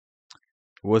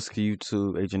What's good,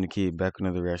 YouTube? Adriannthakidd back with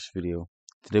another reaction video.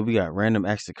 Today we got random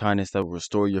acts of kindness that will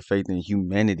restore your faith in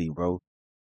humanity, bro.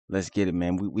 Let's get it,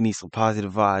 man. We need some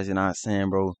positive vibes, you know what I'm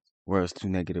saying, bro? World's too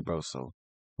negative, bro. So,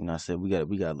 you know what I said, we got a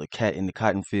little cat in the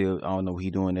cotton field. I don't know what he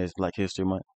doing there. It's Black History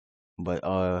Month. But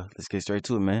let's get straight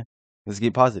to it, man. Let's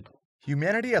get positive.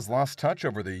 Humanity has lost touch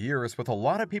over the years, with a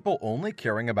lot of people only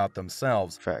caring about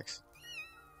themselves. Facts.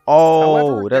 Oh,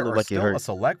 However, that there looked are like it still hurt. a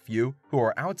select few who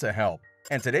are out to help.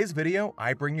 In today's video,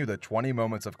 I bring you the 20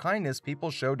 moments of kindness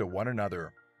people show to one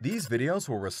another. These videos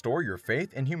will restore your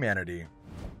faith in humanity.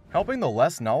 Helping the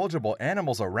less knowledgeable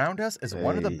animals around us is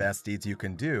one of the best deeds you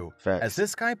can do, Facts. as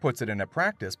this guy puts it into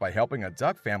practice by helping a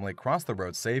duck family cross the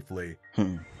road safely.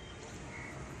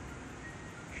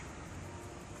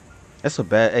 That's a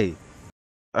bad, hey,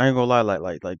 I ain't gonna lie,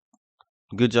 like,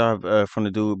 good job from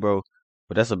the dude, bro.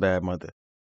 But that's a bad mother.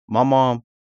 My mom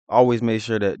always made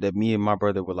sure that me and my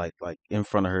brother were like in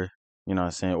front of her, you know what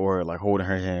I'm saying, or like holding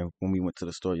her hand when we went to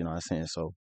the store, you know what I'm saying.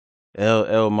 So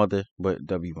L mother, but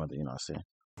W mother, you know what I'm saying.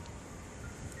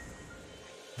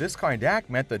 This kind act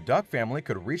meant the duck family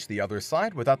could reach the other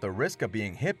side without the risk of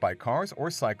being hit by cars or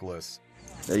cyclists.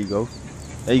 There you go.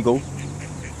 There you go.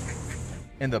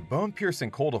 In the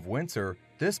bone-piercing cold of winter,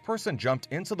 this person jumped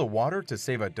into the water to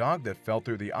save a dog that fell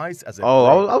through the ice as it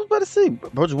broke. I was about to say,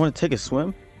 bro, you want to take a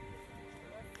swim?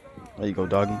 There you go,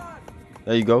 doggy.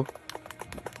 There you go.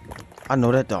 I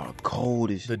know that dog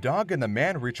cold as. The dog and the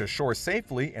man reach ashore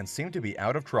safely and seem to be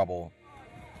out of trouble.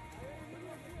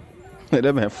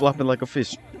 That man flopping like a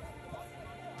fish.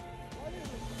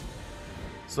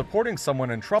 Supporting someone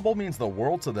in trouble means the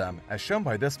world to them, as shown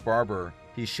by this barber.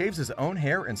 He shaves his own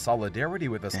hair in solidarity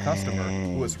with his customer,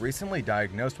 who was recently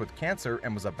diagnosed with cancer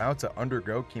and was about to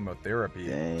undergo chemotherapy.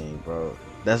 Dang, bro.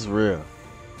 That's real.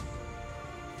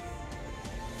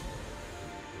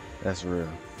 That's real.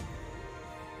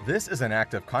 This is an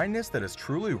act of kindness that is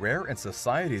truly rare in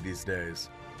society these days.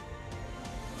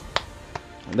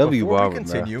 Before we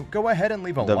continue, go ahead and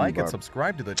leave a like and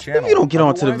subscribe to the channel. If you don't get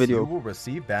onto the video, you will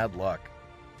receive bad luck.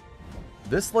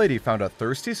 This lady found a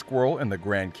thirsty squirrel in the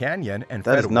Grand Canyon and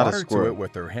fed water to it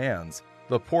with her hands.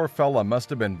 The poor fella must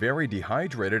have been very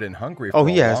dehydrated and hungry for a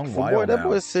long while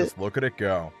now. Just look at it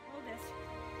go.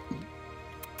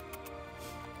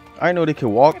 I know they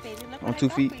can walk on 2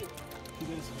 feet.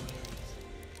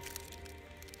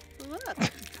 Look.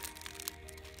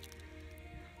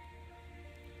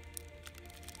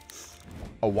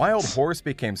 A wild horse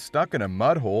became stuck in a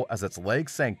mud hole as its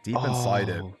legs sank deep inside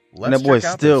it. And that boy's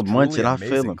still munching. I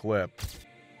feel him. Clip.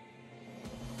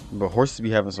 But horses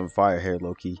be having some fire hair,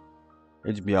 low key.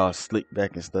 They just be all slick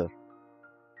back and stuff.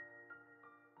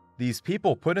 These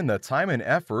people put in the time and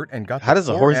effort and got How does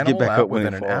a horse get back up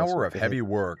within an hour of heavy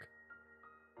work.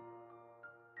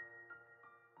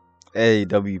 Hey,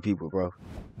 W people, bro.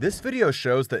 This video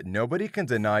shows that nobody can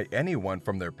deny anyone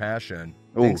from their passion,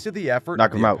 Ooh, thanks to the effort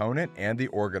of the opponent and the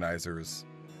organizers.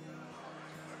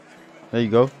 There you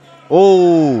go.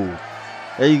 Oh,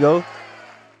 there you go.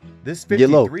 This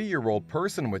 53-year-old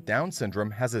person with Down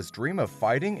syndrome has his dream of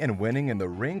fighting and winning in the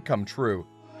ring come true.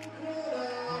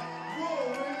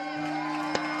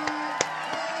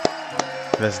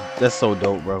 That's so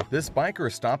dope, bro. This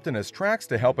biker stopped in his tracks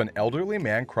to help an elderly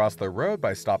man cross the road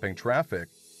by stopping traffic.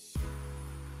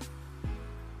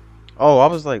 Oh, I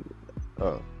was like,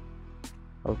 I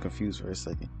was confused for a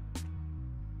second.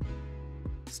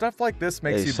 Stuff like this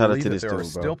makes you believe that there are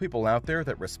still people out there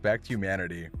that respect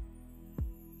humanity.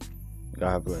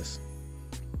 God bless.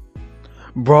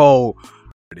 Bro.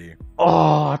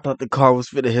 Oh, I thought the car was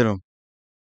finna hit him.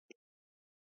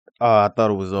 I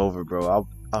thought it was over, bro.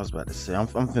 I was about to say, I'm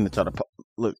finna try to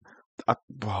look.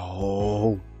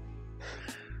 Bro.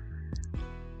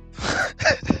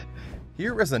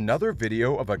 Here is another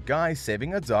video of a guy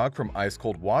saving a dog from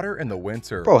ice-cold water in the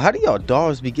winter. Bro, how do y'all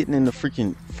dogs be getting in the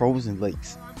freaking frozen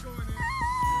lakes?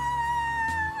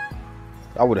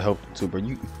 I would have helped them too, bro.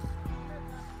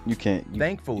 You can't.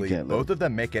 Thankfully, both of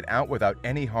them make it out without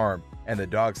any harm, and the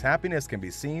dog's happiness can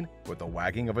be seen with the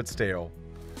wagging of its tail.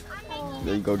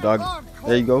 There you go, dog.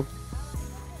 There you go.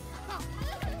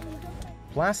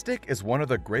 Plastic is one of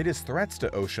the greatest threats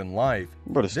to ocean life.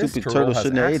 Bro, the this stupid turtle has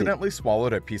accidentally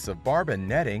swallowed a piece of barb and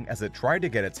netting as it tried to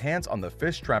get its hands on the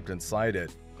fish trapped inside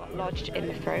it. Got lodged in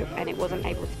the throat and it wasn't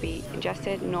able to be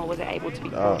ingested, nor was it able to be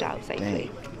pulled out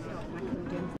safely.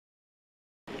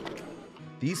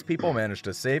 These people managed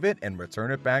to save it and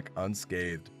return it back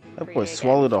unscathed. That boy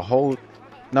swallowed a whole.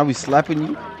 Now he's slapping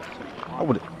you. I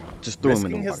would have just threw him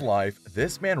in the water. Risking his life,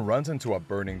 this man runs into a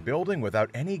burning building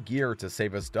without any gear to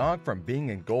save his dog from being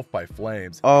engulfed by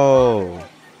flames. Oh.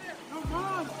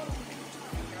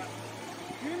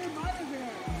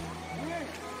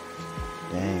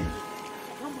 Dang.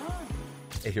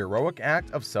 A heroic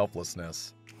act of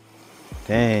selflessness.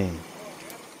 Dang.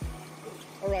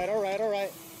 All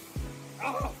right.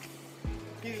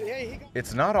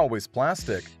 It's not always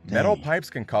plastic. Metal pipes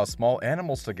can cause small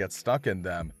animals to get stuck in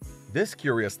them. This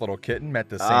curious little kitten met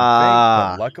the same fate,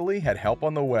 but luckily had help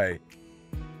on the way.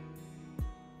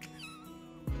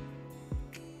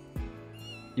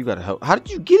 You gotta help. How did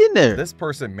you get in there? This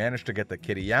person managed to get the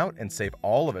kitty out and save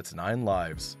all of its 9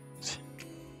 lives.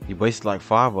 You wasted like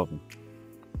 5 of them.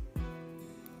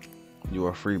 You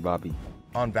are free, Bobby.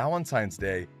 On Valentine's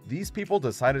Day, these people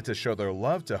decided to show their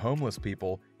love to homeless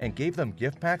people and gave them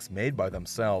gift packs made by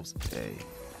themselves. Hey.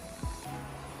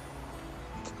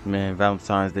 Man,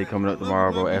 Valentine's Day coming up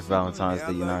tomorrow, bro. F Valentine's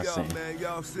Day, you know what I'm saying? Man,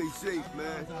 y'all stay safe,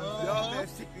 man. Y'all that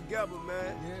shit together,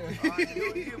 man. All right,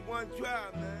 you get one try,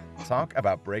 man. Talk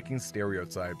about breaking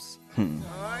stereotypes. All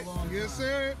right? Yes,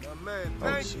 sir. Man,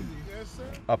 thank you. Yes, sir.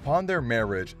 Upon their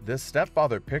marriage, this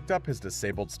stepfather picked up his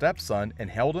disabled stepson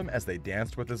and held him as they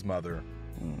danced with his mother.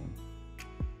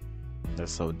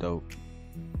 That's so dope.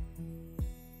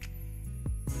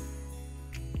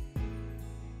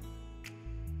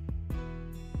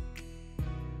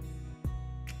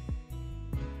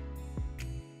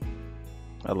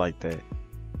 I like that.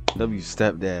 W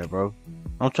stepdad, bro.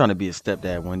 I'm trying to be a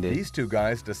stepdad one day. These 2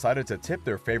 guys decided to tip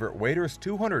their favorite waiters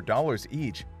 $200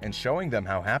 each and showing them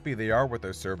how happy they are with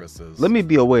their services. Let me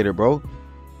be a waiter, bro.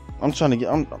 I'm trying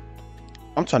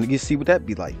to get see what that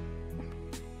be like.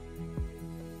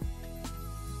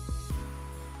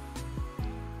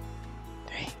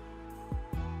 Dang.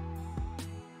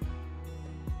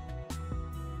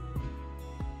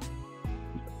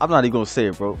 I'm not even gonna say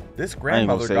it, bro. This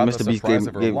grandmother got the surprise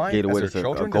of her life as her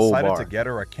children decided to get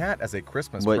her a cat as a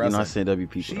Christmas present. But you know, I said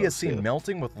WP. She is seen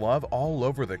melting with love all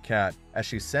over the cat, as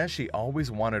she says she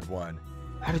always wanted one.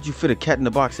 How did you fit a cat in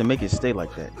the box and make it stay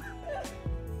like that?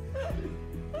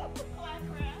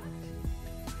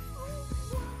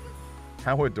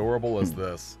 How adorable is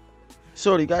this?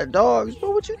 Shorty got dogs,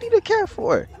 bro. What you need a cat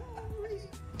for?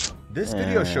 This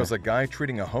video shows a guy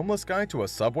treating a homeless guy to a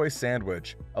Subway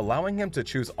sandwich, allowing him to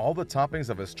choose all the toppings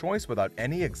of his choice without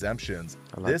any exemptions.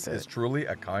 This is truly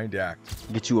a kind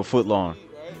act. Get you a foot long.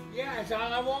 Yeah, that's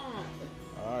all I want.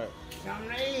 All right. Something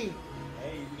to eat.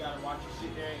 Hey, you gotta watch you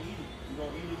sit there and eat it. You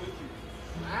gonna eat it with you.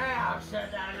 I'll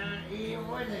sit down there and eat it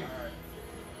with him.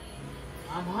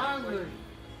 I'm hungry.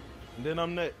 And then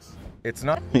I'm next. It's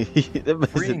not.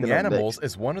 Freeing animals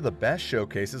is one of the best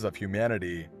showcases of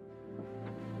humanity.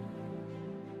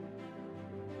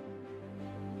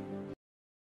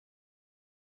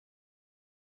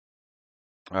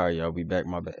 All right, y'all, be back.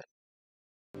 My bad.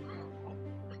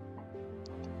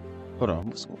 Hold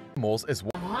on. Animals is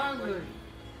I'm hungry.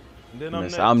 And then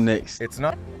I'm next. It's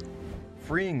not.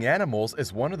 Freeing animals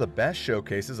is one of the best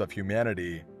showcases of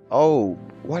humanity. Oh,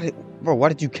 why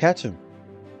did you catch him?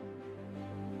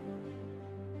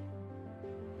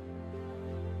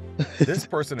 This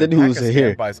person That in dude was Pakistan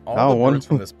here. buys I all don't the want birds him.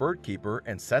 from this bird keeper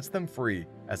and sets them free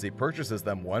as he purchases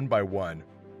them one by one.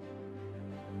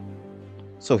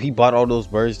 So he bought all those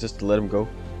birds just to let him go?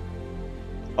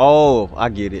 Oh, I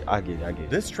get it.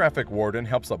 This traffic warden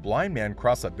helps a blind man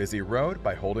cross a busy road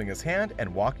by holding his hand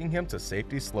and walking him to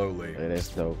safety slowly. Yeah, that's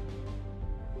dope.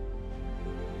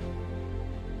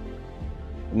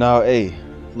 Now, hey,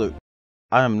 look,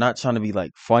 I am not trying to be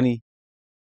like funny,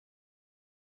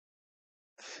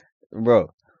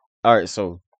 bro. All right,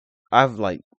 so I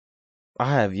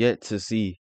have yet to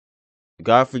see.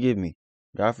 God forgive me.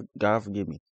 God forgive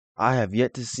me. I have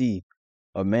yet to see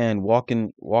a man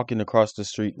walking across the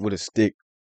street with a stick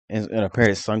and a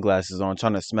pair of sunglasses on,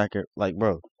 trying to smack her. Like,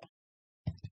 bro,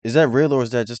 is that real or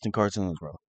is that just in cartoons,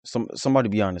 bro? Somebody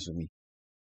be honest with me,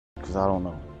 because I don't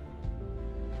know.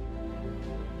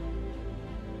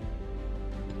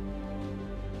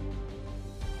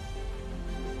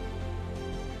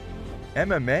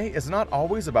 MMA is not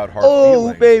always about hard Oh,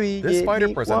 feelings. baby, This give fighter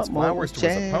me presents one more flowers to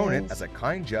his opponent chance. as a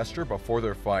kind gesture before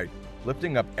their fight,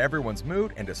 lifting up everyone's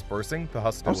mood and dispersing the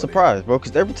hostility. I'm surprised, bro,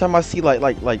 because every time I see like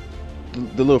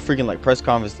the little freaking like press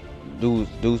conference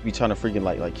dudes be trying to freaking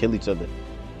like kill each other.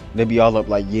 They be all up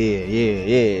like,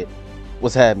 yeah.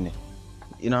 What's happening?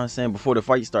 You know what I'm saying? Before the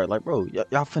fight start, like, bro, y'all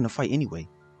finna fight anyway.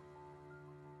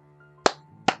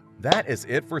 That is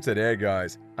it for today,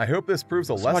 guys. I hope this proves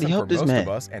a Somebody lesson for help this most man. of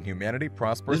us and humanity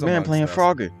prospers This man amongst playing us.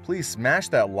 Frogger. Please smash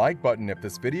that like button if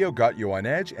this video got you on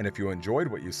edge and if you enjoyed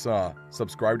what you saw.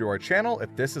 Subscribe to our channel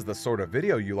if this is the sort of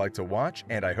video you like to watch,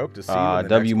 and I hope to see you in the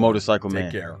W next one. Motorcycle Take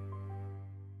Man. care.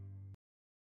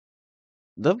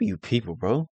 W people,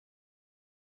 bro.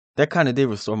 That kind of did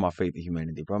restore my faith in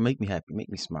humanity, bro. Make me happy. Make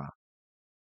me smile.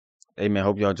 Hey man,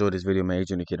 hope y'all enjoyed this video, man.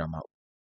 Adriannthakidd, I'm out.